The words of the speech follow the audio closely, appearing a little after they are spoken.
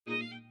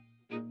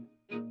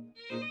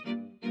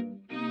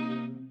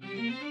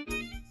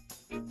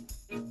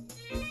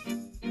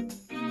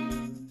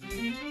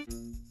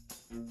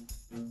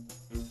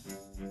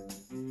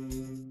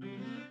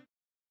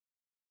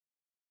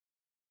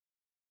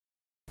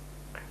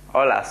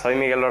Hola, soy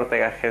Miguel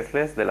Ortega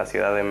Gesles de la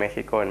Ciudad de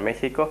México, en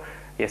México,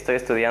 y estoy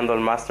estudiando el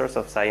Masters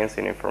of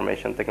Science in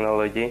Information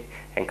Technology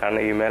en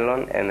Carnegie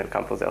Mellon en el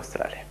campus de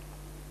Australia.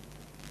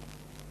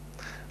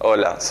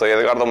 Hola, soy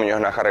Edgardo Muñoz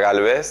Najar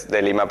Galvez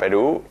de Lima,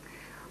 Perú.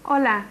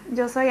 Hola,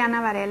 yo soy Ana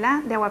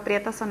Varela de Agua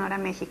Prieta, Sonora,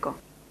 México.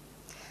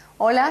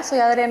 Hola, soy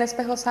Adriana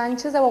Espejo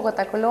Sánchez de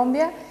Bogotá,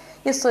 Colombia,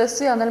 y estoy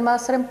estudiando el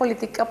máster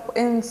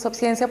en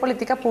Ciencia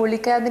Política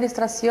Pública y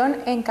Administración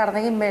en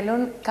Carnegie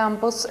Mellon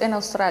Campus en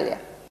Australia.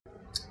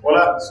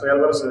 Hola, soy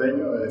Álvaro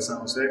Cedeño de San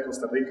José,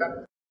 Costa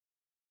Rica.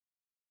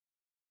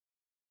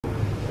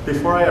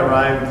 Before I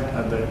arrived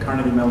at the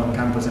Carnegie Mellon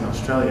campus in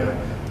Australia,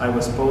 I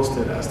was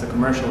posted as the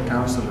commercial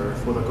counselor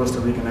for the Costa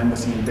Rican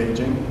embassy in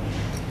Beijing.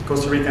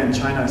 Costa Rica and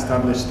China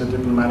established the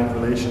diplomatic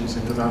relations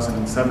in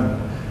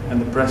 2007,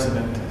 and the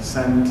president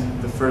sent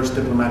the first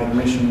diplomatic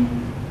mission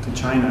to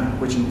China,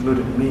 which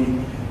included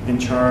me, in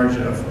charge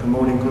of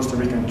promoting Costa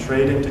Rican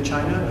trade into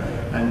China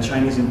and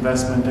Chinese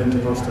investment into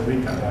Costa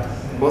Rica.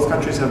 Both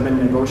countries have been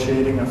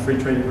negotiating a free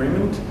trade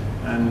agreement,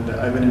 and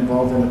I've been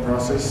involved in the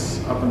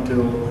process up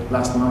until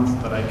last month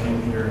that I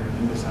came here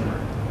in December.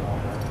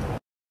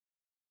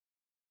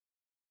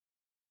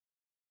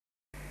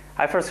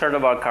 I first heard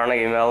about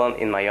Carnegie Mellon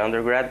in my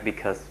undergrad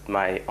because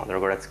my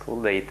undergrad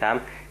school, the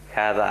ITAM,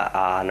 had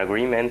an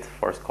agreement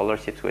for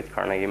scholarships with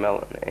Carnegie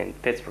Mellon in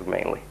Pittsburgh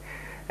mainly.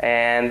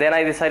 And then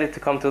I decided to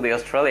come to the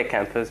Australia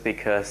campus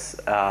because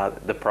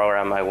the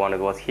program I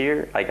wanted was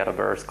here. I got a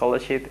better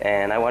scholarship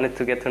and I wanted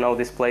to get to know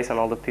this place and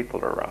all the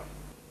people around.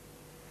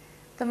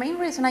 The main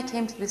reason I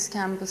came to this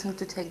campus and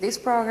to take this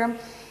program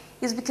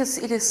is because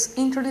it is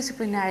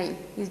interdisciplinary.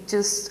 It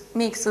just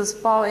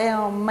mixes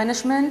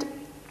management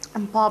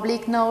and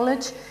public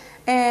knowledge,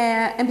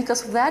 and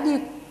because of that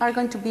you are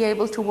going to be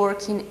able to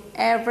work in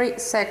every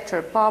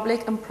sector,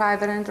 public and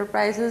private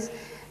enterprises,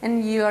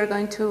 and you are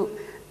going to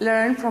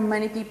learn from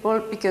many people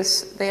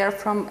because they are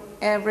from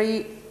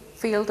every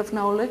field of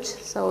knowledge,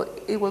 so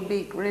it will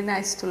be really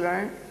nice to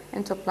learn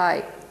and to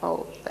apply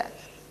all of that.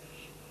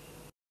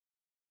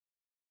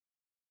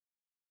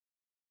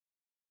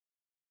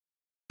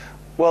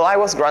 Well, I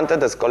was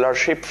granted a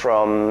scholarship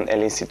from el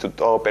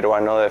Instituto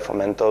Peruano de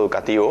Fomento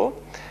Educativo.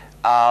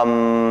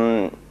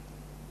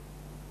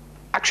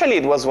 Actually,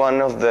 it was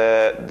one of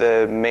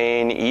the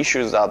main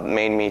issues that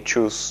made me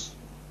choose.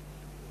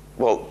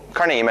 Well,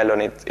 Carnegie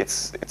Mellon,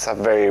 it's a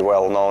very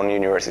well-known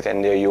university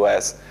in the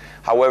US.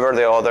 However,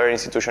 the other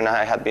institution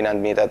I had been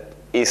admitted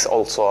is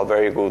also a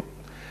very good,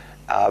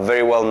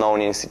 very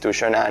well-known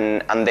institution,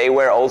 and they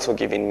were also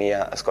giving me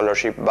a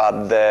scholarship,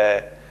 but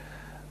the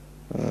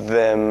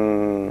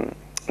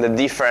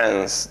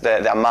difference,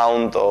 the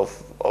amount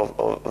of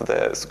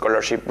the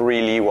scholarship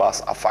really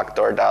was a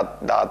factor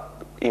that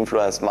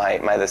influenced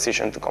my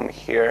decision to come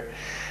here.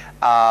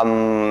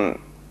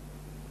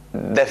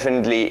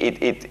 Definitely,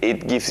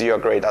 it gives you a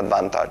great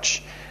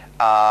advantage,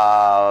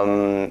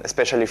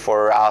 especially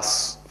for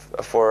us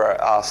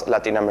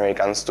Latin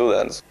American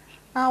students.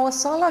 I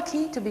was so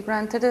lucky to be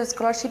granted a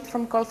scholarship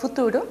from Col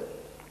Futuro.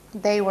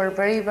 They were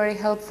very, very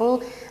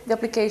helpful. The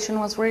application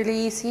was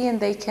really easy, and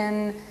they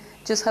can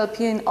just help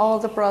you in all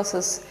the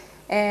process.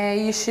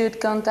 You should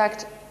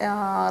contact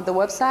the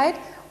website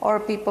or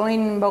people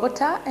in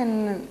Bogota,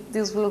 and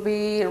this will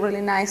be really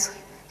nice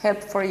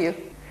help for you.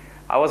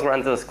 I was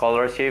granted a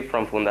scholarship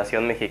from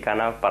Fundación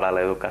Mexicana para la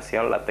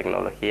Educación, la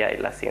Tecnología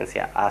y la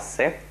Ciencia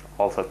AC,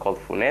 also called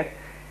FUNED,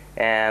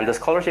 and the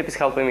scholarship is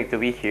helping me to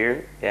be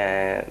here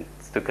and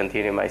to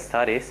continue my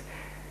studies.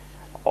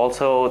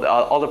 Also,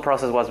 all the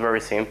process was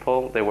very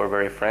simple, they were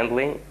very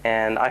friendly,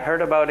 and I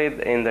heard about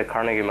it in the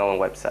Carnegie Mellon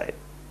website.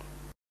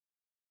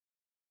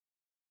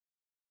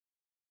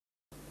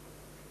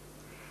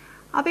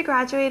 I'll be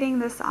graduating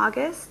this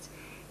August,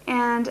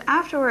 and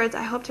afterwards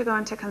I hope to go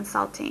into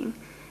consulting.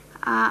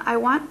 I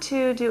want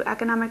to do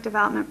economic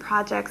development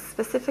projects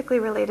specifically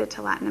related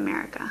to Latin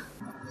America.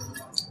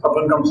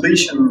 Upon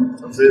completion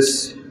of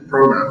this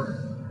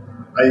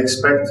program, I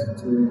expect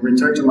to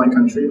return to my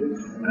country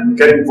and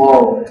get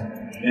involved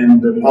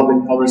in the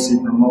public policy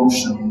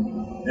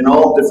promotion in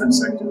all different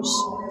sectors,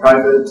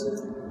 private,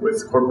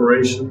 with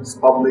corporations,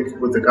 public,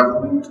 with the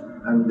government,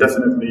 and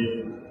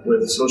definitely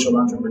with social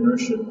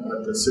entrepreneurship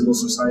at the civil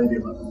society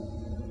level.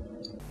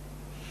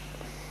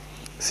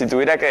 Si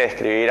tuviera que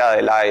describir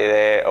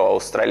Adelaide o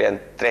Australia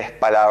en 3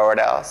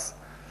 palabras,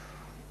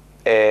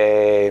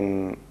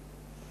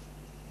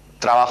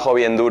 trabajo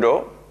bien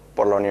duro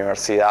por la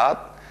universidad,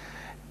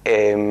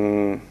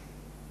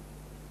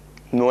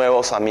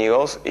 nuevos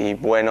amigos y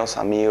buenos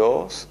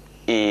amigos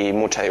y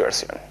mucha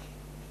diversión.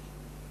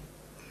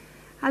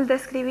 Al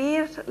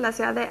describir la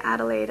ciudad de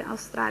Adelaide,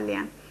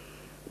 Australia,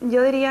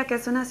 yo diría que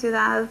es una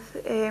ciudad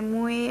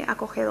muy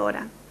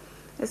acogedora.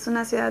 Es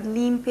una ciudad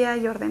limpia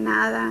y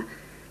ordenada,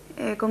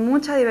 con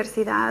mucha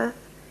diversidad,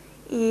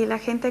 y la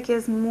gente aquí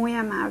es muy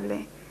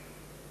amable.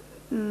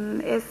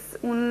 Es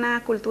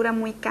una cultura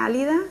muy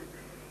cálida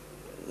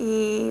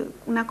y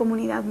una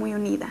comunidad muy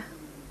unida.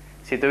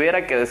 Si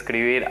tuviera que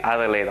describir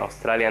Adelaide,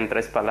 Australia en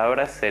 3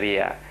 palabras,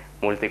 sería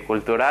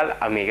multicultural,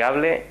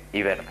 amigable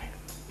y verde.